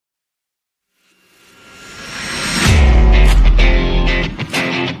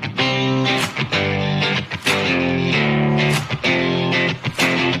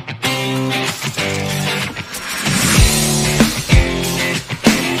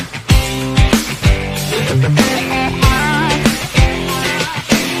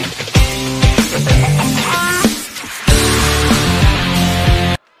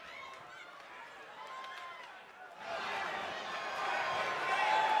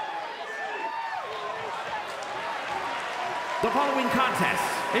The following contest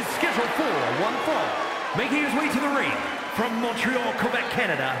is scheduled for one fall. Making his way to the ring from Montreal, Quebec,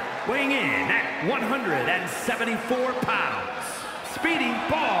 Canada, weighing in at 174 pounds, Speedy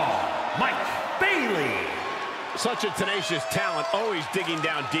Ball, Mike Bailey. Such a tenacious talent, always digging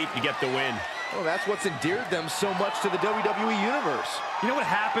down deep to get the win. Well, that's what's endeared them so much to the WWE Universe. You know what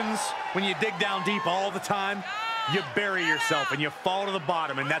happens when you dig down deep all the time? You bury yourself and you fall to the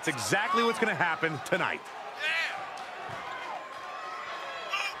bottom, and that's exactly what's going to happen tonight.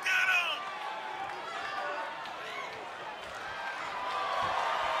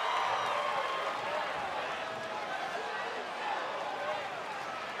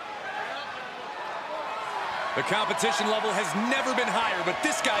 The competition level has never been higher, but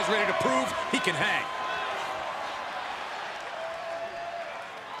this guy's ready to prove he can hang.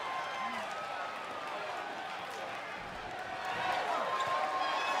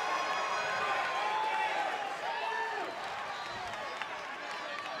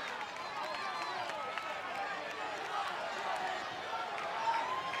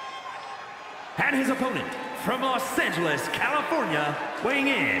 And his opponent from Los Angeles, California, weighing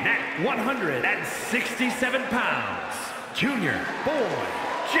in at 167 pounds, Junior Boy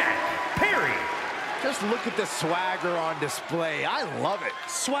Jack Perry. Just look at the swagger on display. I love it.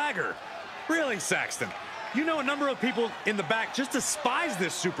 Swagger? Really, Saxton? You know a number of people in the back just despise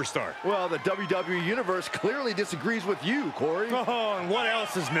this superstar. Well, the WWE Universe clearly disagrees with you, Corey. Oh, and what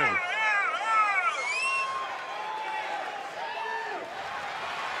else is new?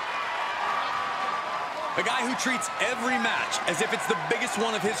 A guy who treats every match as if it's the biggest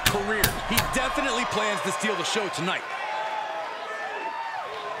one of his career. He definitely plans to steal the show tonight.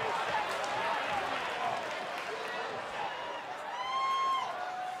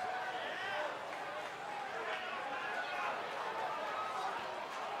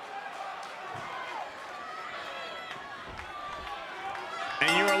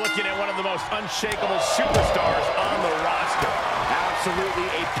 And you are looking at one of the most unshakable superstars on the roster. Absolutely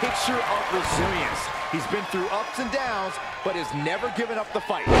a picture of resilience. He's been through ups and downs, but has never given up the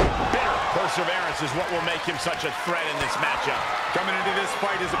fight. Bitter perseverance is what will make him such a threat in this matchup. Coming into this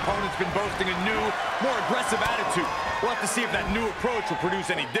fight, his opponent's been boasting a new, more aggressive attitude. We'll have to see if that new approach will produce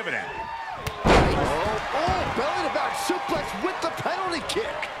any dividend. Belly to back suplex with the penalty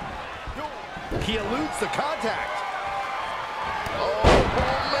kick. He eludes the contact. Oh,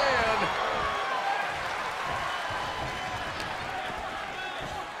 man.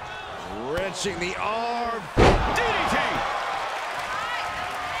 Wrenching the arm. DDT!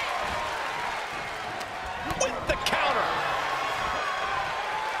 With the counter.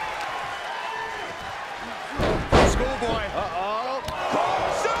 Schoolboy. Uh-oh.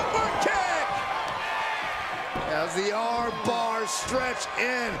 Super kick! As the arm bar stretch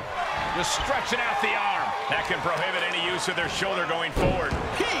in. Just stretching out the arm. That can prohibit any use of their shoulder going forward.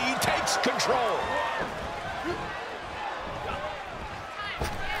 He takes control.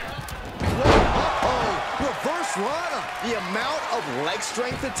 Reverse rana. The amount of leg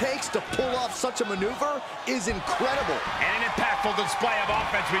strength it takes to pull off such a maneuver is incredible. And an impactful display of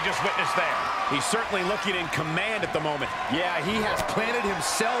offense we just witnessed there. He's certainly looking in command at the moment. Yeah, he has planted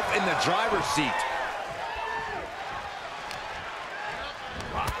himself in the driver's seat.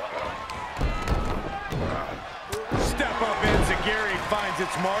 Step up Enziguri finds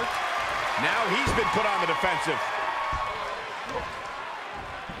its mark. Now he's been put on the defensive.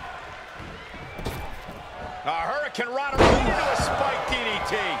 A Hurricane Rana into a spike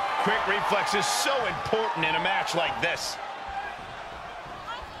DDT. Quick reflex is so important in a match like this.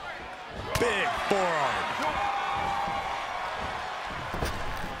 Big forearm.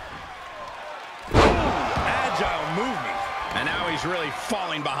 Agile movement. And now he's really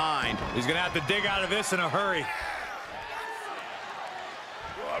falling behind. He's going to have to dig out of this in a hurry.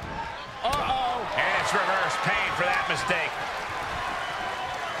 Uh-oh. And it's reverse pain for that mistake.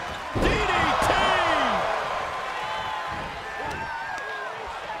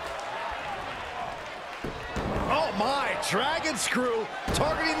 Dragon screw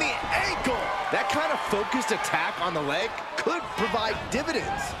targeting the ankle. That kind of focused attack on the leg could provide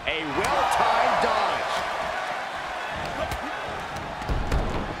dividends. A well-timed dodge.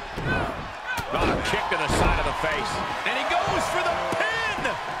 Oh, kick to the side of the face. And he goes for the pin.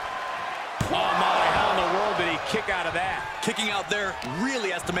 Oh, my, how in the world did he kick out of that? Kicking out there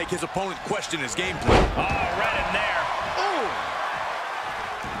really has to make his opponent question his game plan. Oh, right in there. Oh.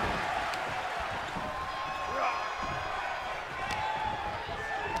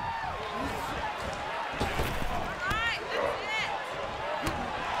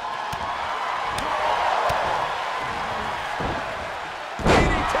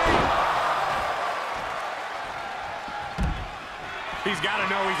 He's got to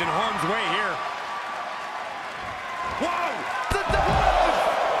know he's in harm's way here. Whoa! The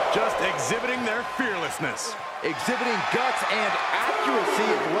double! Just exhibiting their fearlessness. Exhibiting guts and accuracy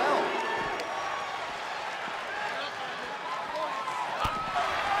as well.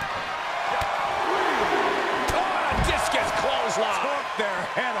 Oh, a discus clothesline. Took their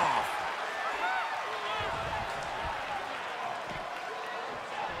head off.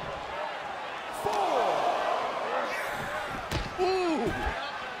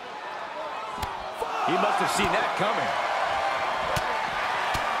 He must have seen that coming.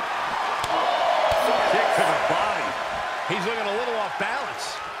 Kick to the body. He's looking a little off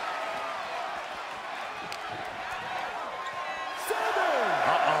balance.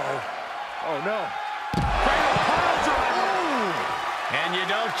 Oh, no. And you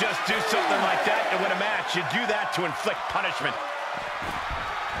don't just do something like that to win a match. You do that to inflict punishment.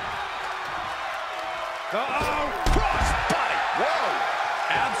 Uh-oh. Cross body. Whoa.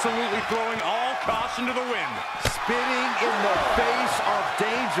 Absolutely throwing all caution to the wind. Spinning in the face of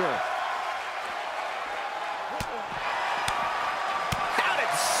danger. Had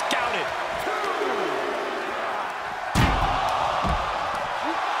it scouted.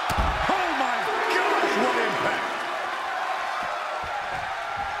 Oh my gosh, what impact.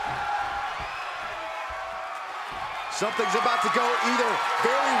 Something's about to go either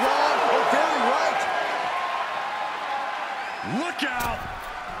very wrong or very right. Look out.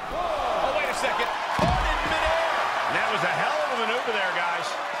 Oh, wait a second. Caught in midair. And that was a hell of a maneuver there, guys.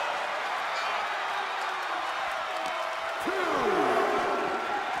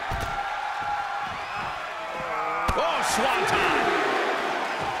 Oh, swanton.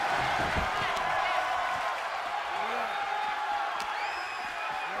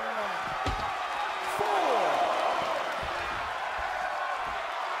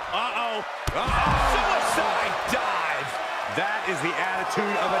 Uh-oh. Suicide dive. That is the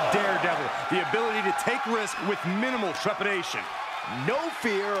attitude of a daredevil. The ability to take risk with minimal trepidation. No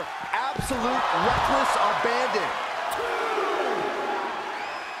fear, absolute reckless abandon.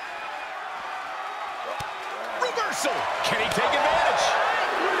 Reversal. Can he take advantage?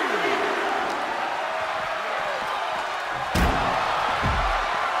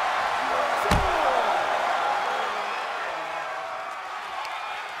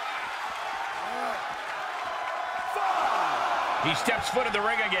 He steps foot in the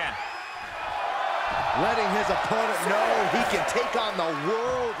ring again. Letting his opponent know he can take on the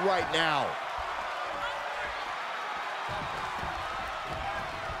world right now.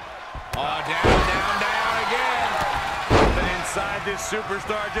 Oh, down again. Something inside this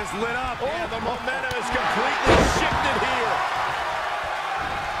superstar just lit up. Oh, the momentum is completely shifted here.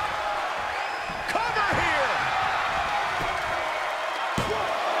 Cover here.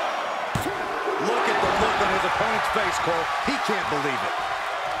 Look at the look on his opponent's face, Cole. He can't believe it.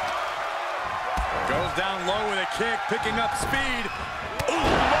 Goes down low with a kick, picking up speed. Ooh,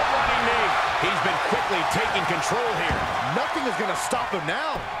 low running knee. He's been quickly taking control here. Nothing is going to stop him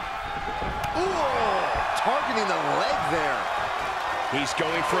now. Ooh, targeting the leg there. He's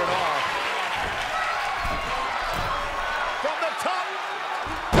going for it all. From the top.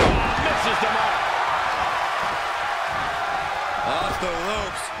 Oh, misses the mark. Off the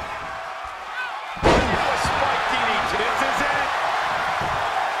ropes. A spike DDT. This is it.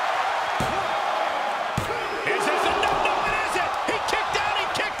 Is this it? No, it isn't. He kicked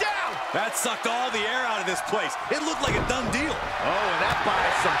out. That sucked all the air out of this place. It looked like a done deal. Oh, and that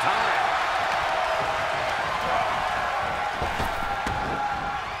buys some time.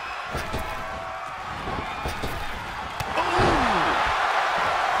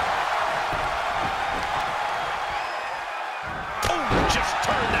 Just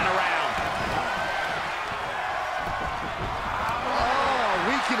turn that around. Oh,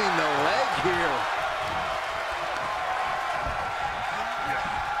 weakening the leg here.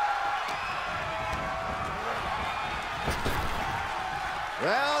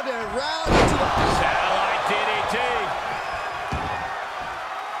 Round and round into the... Satellite DDT.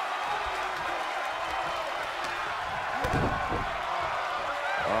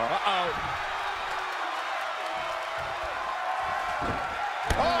 Uh-oh.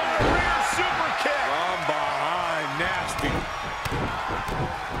 Oh, rear super kick. From behind, nasty.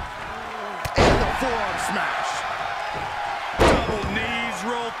 And the forearm smash. Double knees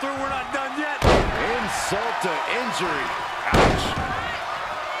roll through. We're not done yet. Insult to injury. Ouch.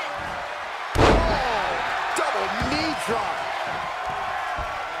 Oh, double knee drop.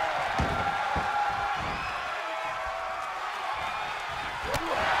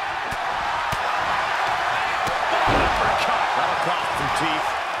 Uppercut. That'll cost some teeth.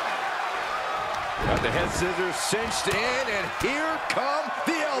 Got the head scissors cinched in, and here come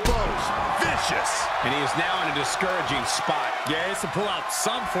the elbows. Vicious. And he is now in a discouraging spot. Yeah, he has to pull out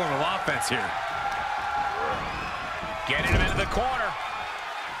some form of offense here. Getting him into the corner.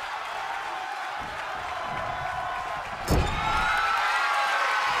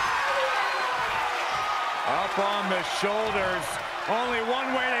 Up on the shoulders. Only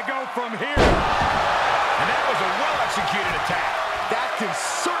one way to go from here. And that was a well-executed attack. That can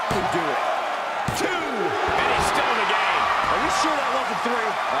certainly do it. 2. And he's still in the game. Are we sure that wasn't 3?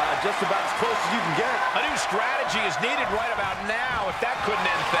 Just about as close as you can get. A new strategy is needed right about now if that couldn't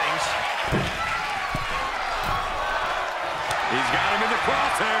end things. He's got him in the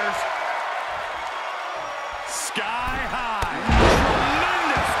crosshairs. Sky high.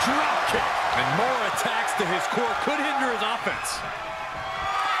 Tremendous drop kick. And more attacks to his core could hinder his offense.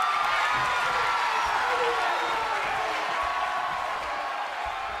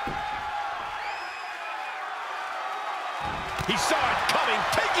 He saw it coming,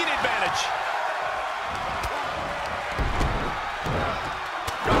 taking advantage.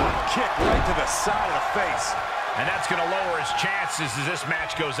 Kick right to the side of the face. And that's going to lower his chances as this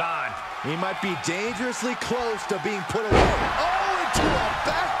match goes on. He might be dangerously close to being put away. Oh, into a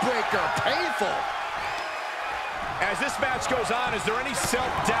backbreaker. Painful. As this match goes on, is there any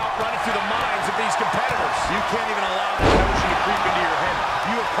self-doubt running through the minds of these competitors? You can't even allow that notion to creep into your head.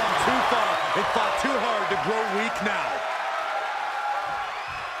 You have come too far and fought too hard to grow weak now.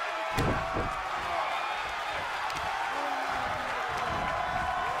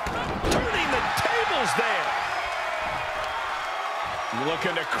 Turning the tables there.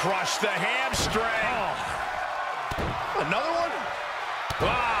 Looking to crush the hamstring. Oh. Another one?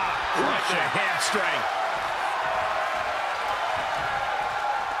 Right to the hamstring.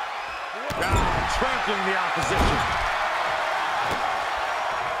 Trampling the opposition.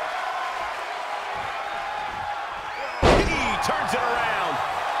 He turns it around.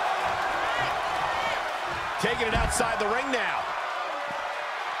 Taking it outside the ring now.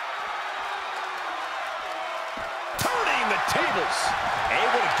 Turning the tables.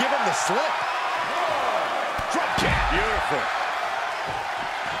 Able to give him the slip. Drop kick. Beautiful.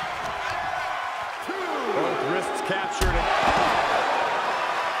 Both wrists captured.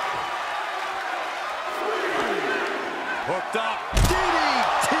 Hooked up.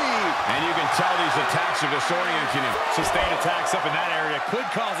 DDT. And you can tell these attacks are disorienting him. Sustained attacks up in that area could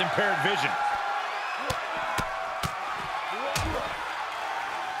cause impaired vision.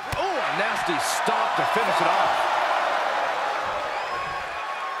 Oh, a nasty stop to finish it off.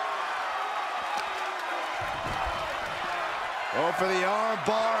 Oh, for the arm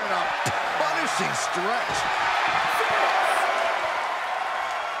bar and a punishing stretch.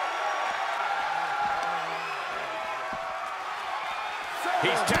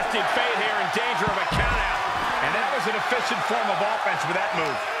 He's testing fate here, in danger of a countout. And that was an efficient form of offense with that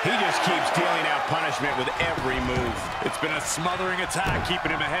move. He just keeps dealing out punishment with every move. It's been a smothering attack, keeping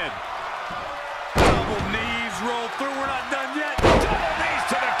him ahead. Double knees roll through. We're not done yet. Double knees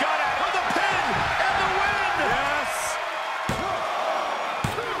to the gut out with the pin and the win. Yes.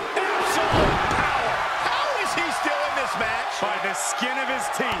 Absolute power. How is he still in this match? By the skin of his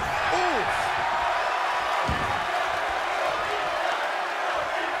teeth. Ooh.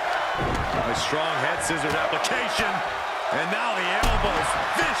 A strong head scissors application. And now the elbows.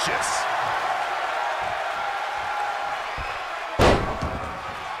 Vicious.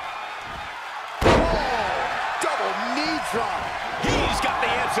 Oh, double knee drop. He's got the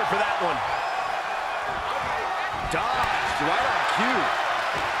answer for that one. Dodged right on cue.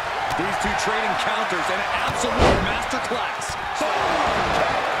 These two trading counters, an absolute masterclass.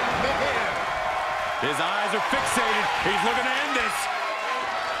 Man. His eyes are fixated. He's looking to end this.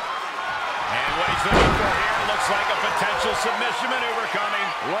 And what he's looking for here looks like a potential submission maneuver coming.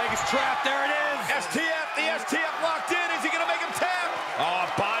 Leg is trapped. There it is. STF, the STF locked in. Is he going to make him tap?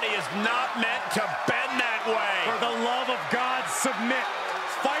 Oh, Bate is not meant to bend that way. For the love of God, submit.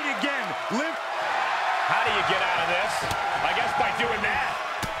 Fight again. Live. How do you get out of this? I guess by doing that.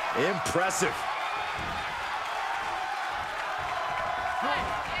 Impressive.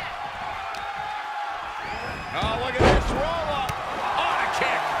 Oh, look at this roll up. On a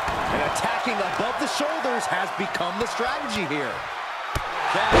kick. And attacking above the shoulders has become the strategy here.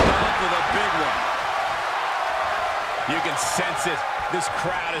 Capped off with a big one. You can sense it. This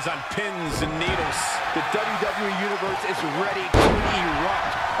crowd is on pins and needles. The WWE Universe is ready to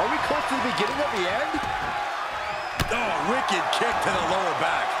erupt. Are we close to the beginning of the end? Oh, wicked kick to the lower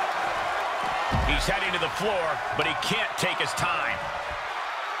back. He's heading to the floor, but he can't take his time.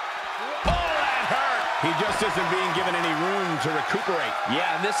 Oh, that hurt. He just isn't being given any room to recuperate.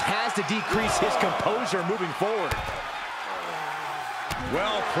 Yeah, and this has to decrease his composure moving forward.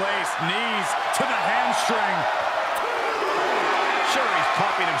 Well-placed knees to the hamstring. Sure, he's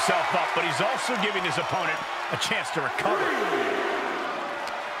pumping himself up, but he's also giving his opponent a chance to recover.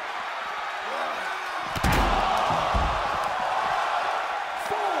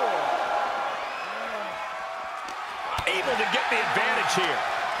 Able to get the advantage here.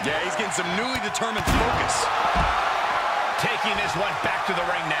 Yeah, he's getting some newly determined focus. Taking this one back to the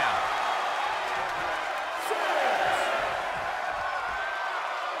ring now.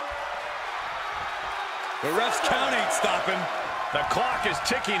 The ref's count ain't stopping. The clock is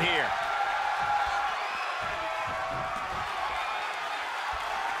ticking here.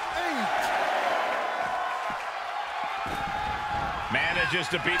 Manages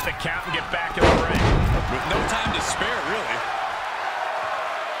to beat the count and get back in the ring. With no time to spare, really.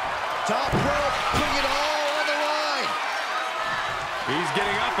 Top rope, putting it all on the line. He's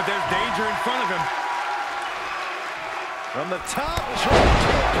getting up, but there's danger in front of him. From the top, drop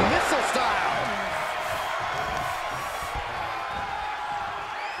kick, missile style.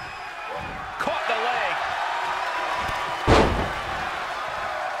 Caught the leg.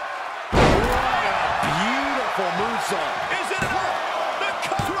 What a beautiful moonsault. Is it enough? The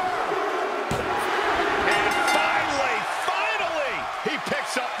cover! And finally, he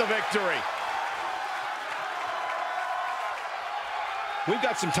picks up the victory. We've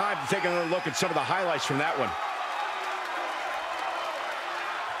got some time to take another look at some of the highlights from that one.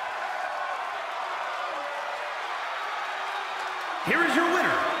 Here is your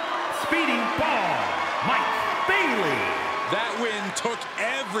winner, Speedy Ball, Mike Bailey. That win took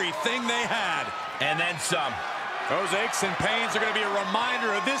everything they had. And then some. Those aches and pains are going to be a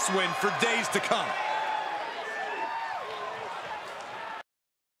reminder of this win for days to come.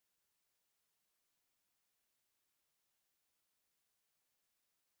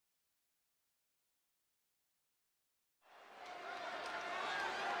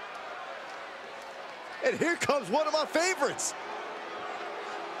 And here comes one of my favorites.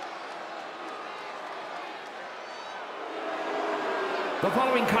 The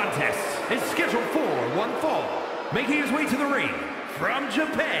following contest is scheduled for one fall. Making his way to the ring from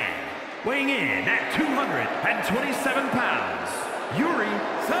Japan, weighing in at 227 pounds, Yuri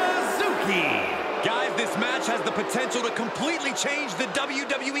Suzuki. Guys, this match has the potential to completely change the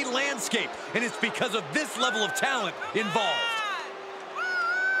WWE landscape, and it's because of this level of talent involved.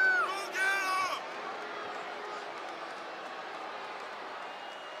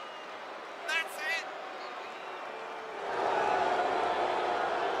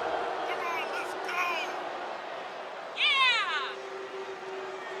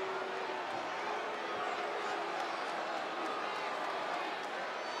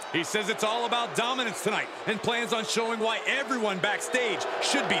 He says it's all about dominance tonight and plans on showing why everyone backstage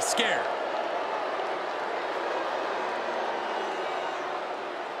should be scared.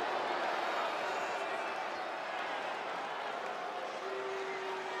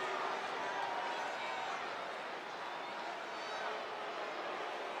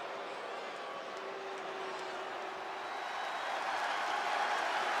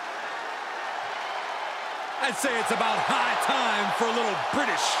 I'd say it's about high time for a little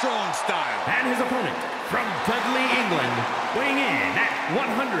British strong style. And his opponent from Dudley, England, weighing in at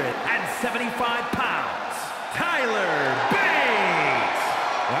 175 pounds, Tyler Bate.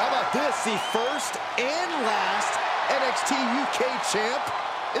 Well, how about this? The first and last NXT UK champ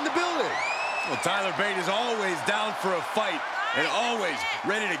in the building. Well, Tyler Bate is always down for a fight and always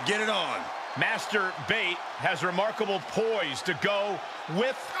ready to get it on. Master Bate has remarkable poise to go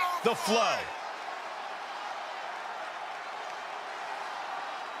with the flow.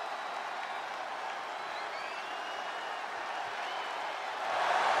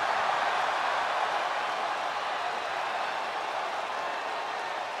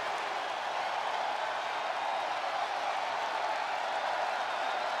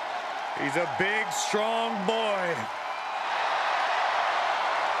 He's a big, strong boy.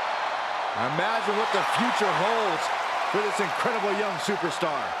 Imagine what the future holds for this incredible young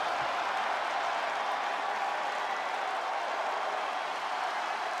superstar.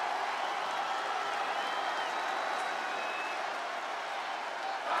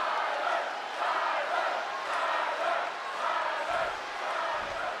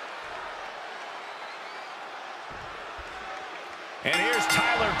 And here's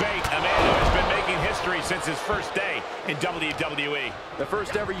Tyler Bate, a man who has been making history since his first day in WWE. The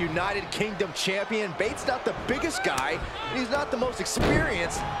first ever United Kingdom champion. Bate's not the biggest guy, and he's not the most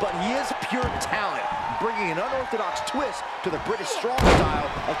experienced, but he is pure talent. bringing an unorthodox twist to the British strong style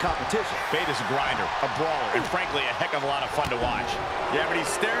of competition. Bate is a grinder, a brawler, and frankly, a heck of a lot of fun to watch. Yeah, but he's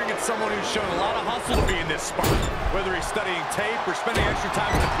staring at someone who's shown a lot of hustle to be in this spot. Whether he's studying tape or spending extra time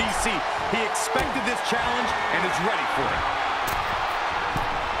with the PC, he expected this challenge and is ready for it.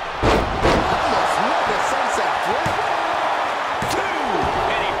 Almost with the sunset flip. 2,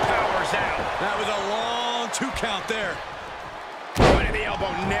 and he powers out. That was a long 2 count there. Right in the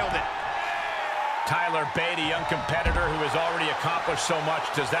elbow, nailed it. Tyler Bate, a young competitor who has already accomplished so much.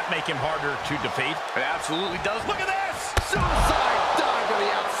 Does that make him harder to defeat? It absolutely does. Look at this! Suicide dive to the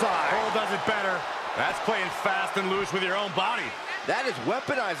outside. Cole does it better. That's playing fast and loose with your own body. That is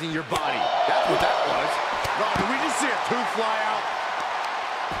weaponizing your body. That's what that was. Oh, did we just see a tooth fly out?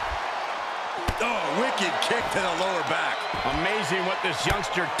 Oh, wicked kick to the lower back. Amazing what this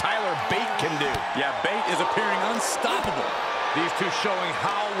youngster Tyler Bate can do. Yeah, Bate is appearing unstoppable. These two showing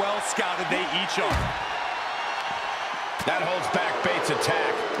how well scouted they each are. That holds back Bate's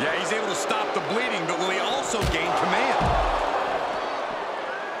attack. Yeah, he's able to stop the bleeding, but will he also gain command?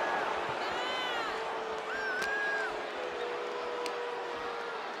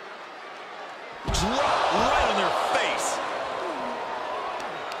 Drop right on their face.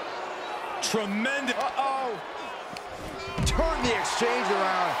 Tremendous. Uh-oh. Turned the exchange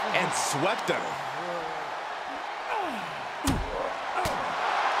around And swept them.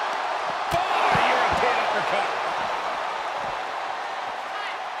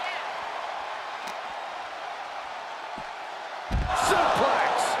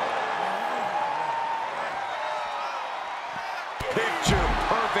 suplex. Picture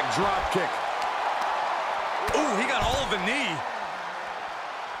perfect drop kick. Ooh, he got all of the knee.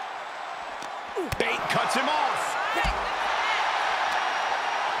 Bate cuts him off.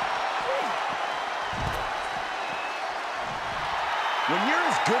 When you're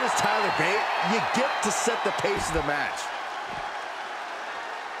as good as Tyler Bate, you get to set the pace of the match.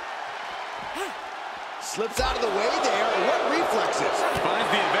 Slips out of the way there. What reflexes? Finds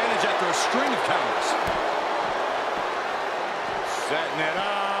the advantage after a string of counters. Setting it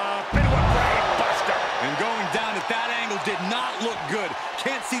up. Into a brain buster. And going down at that angle did not look good.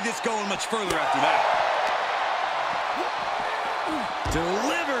 Can't see this going much further after that.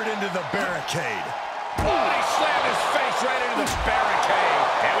 Delivered into the barricade. Oh, he slammed his face right into the barricade.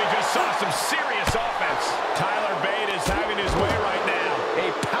 And we just saw some serious offense. Tyler Bate is having his way right now.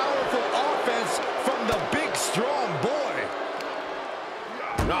 A powerful offense from the big, strong boy.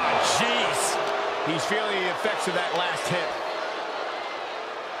 Oh, jeez. He's feeling the effects of that last hit.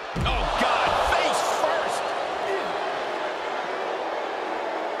 Oh, God, face first.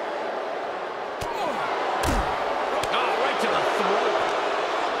 Oh, right to the throat.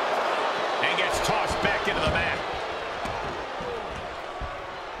 And gets tossed back into the mat.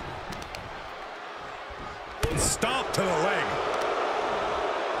 Stomp to the leg.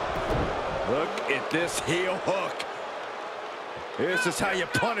 Look at this heel hook. This is how you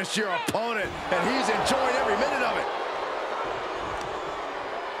punish your opponent, and he's enjoying every minute of it.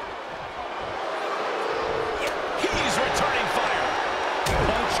 He's returning fire.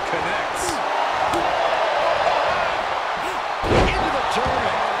 Punch connects. Into the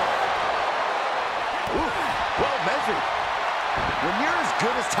German. Ooh, well measured. When you're as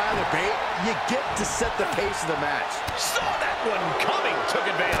good as Tyler Bate, you get to set the pace of the match. Saw that one coming. Took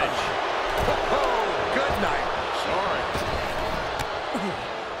advantage. Oh, good night. Sorry.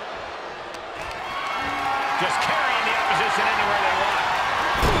 Just carrying the opposition anywhere they want.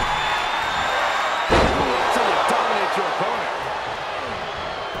 That's how you dominate your opponent.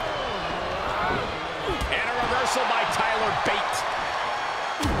 And a reversal by Tyler Bate.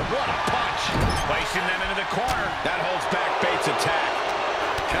 What a punch. Placing them into the corner. That holds back Bate's attack.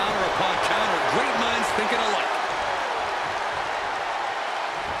 Counter upon counter. Great minds thinking alike.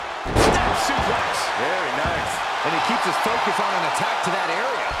 Step suplex. Very nice. And he keeps his focus on an attack to that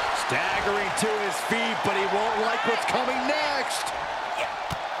area. Staggering to his feet, but he won't like what's coming next.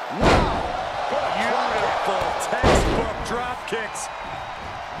 Wow. Beautiful textbook drop kicks.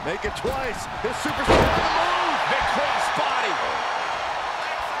 Make it twice. His superstar on the move. Big cross body.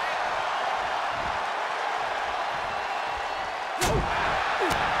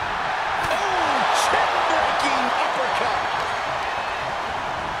 Chin-breaking uppercut.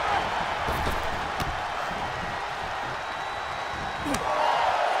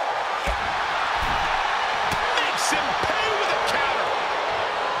 Makes him pay with a counter.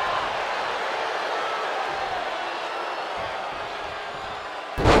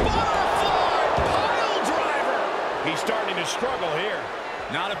 Butterfly pile driver. He's starting to struggle here.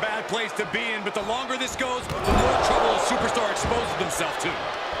 Not a bad place to be in, but the longer this goes, the more trouble a superstar exposes himself to.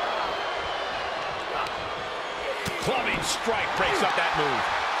 clean strike breaks up that move.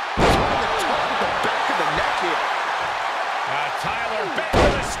 Trying to target the back of the neck here. Tyler Bate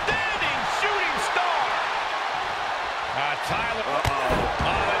with a standing shooting star. Tyler.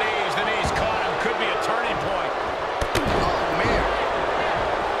 The knees caught him. Could be a turning point. Oh, man.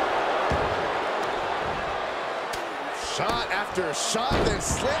 Shot after shot, then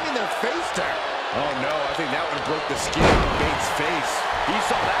slamming their face down. Oh, no, I think that one broke the skin on Bates' face. He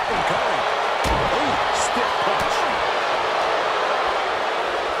saw that one coming. Oh, stiff punch.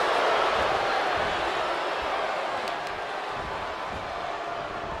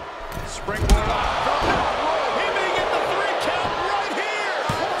 Springboard off. He may get the 3 count right here.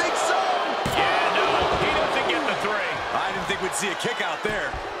 I don't think so. Yeah, no, he doesn't get the 3. I didn't think we'd see a kick out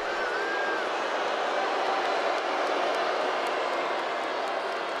there.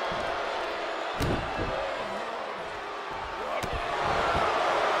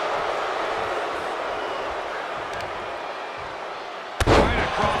 Right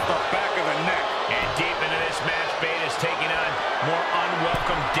across the back of the neck. And deep into this match, Bate is taking on more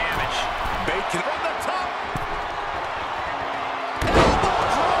unwelcome damage. Bate can from the top.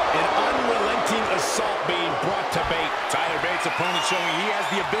 An unrelenting assault being brought to Bate. Tyler Bates' opponent showing he has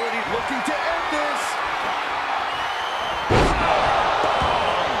the ability, looking to end this.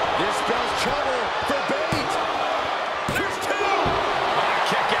 This spells trouble for Bate. There's 2.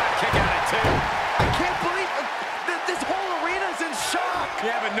 Kick out at 2. I can't believe this whole arena's in shock.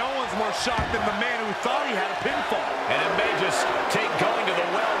 Yeah, but no one's more shocked than the man who thought he had a pinfall. And it may just take going to the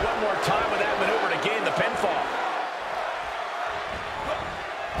well one more time with that maneuver to gain the pinfall.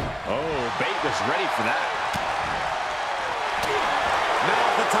 Oh, Bate was ready for that.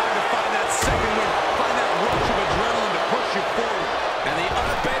 Now's the time to find that second win. Find that rush of adrenaline to push you forward. And the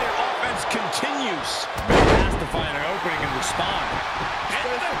unabated offense continues. Bate has to find an opening and respond.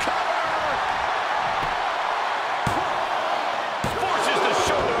 And the cover! Forces the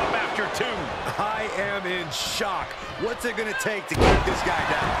shoulder up after 2. I am in shock. What's it going to take to keep this guy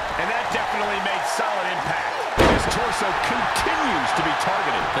down? And that definitely made solid impact. His torso continues to be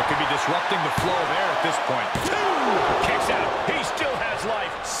targeted. That could be disrupting the flow of air at this point. 2! Kicks out. He still has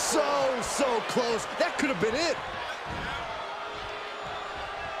life. So close. That could have been it.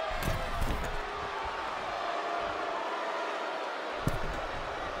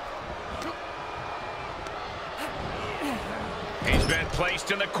 He's been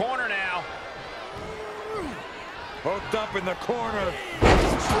placed in the corner now. Hooked up in the corner.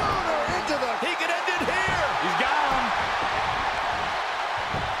 Stronger into the... He could end it here. He's got him.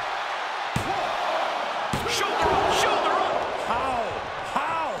 Shoulder up, shoulder up. How?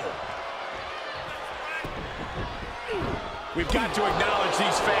 We've got to acknowledge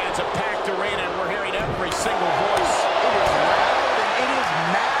these fans, a packed arena, and we're hearing every single voice. It is loud and it is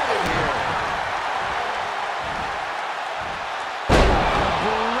mad in here.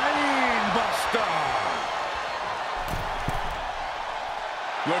 Brain buster.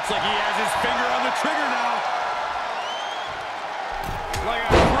 Looks like he has his finger on the trigger now. Like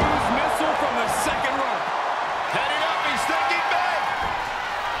a cruise missile from the second rope. Heading up, he's thinking back.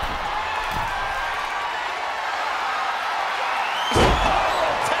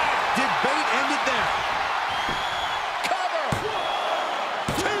 Did Bate end it there? Cover.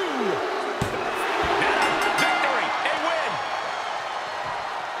 2. And victory, a win.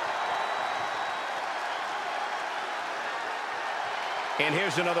 And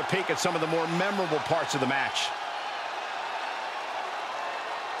here's another peek at some of the more memorable parts of the match.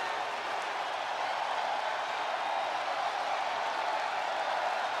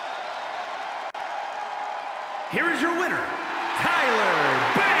 Here is your winner, Tyler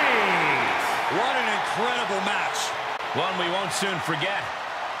Bate. What an incredible match. One we won't soon forget.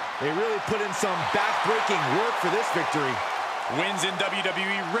 They really put in some back-breaking work for this victory. Wins in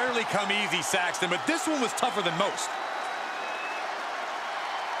WWE rarely come easy, Saxton, but this one was tougher than most.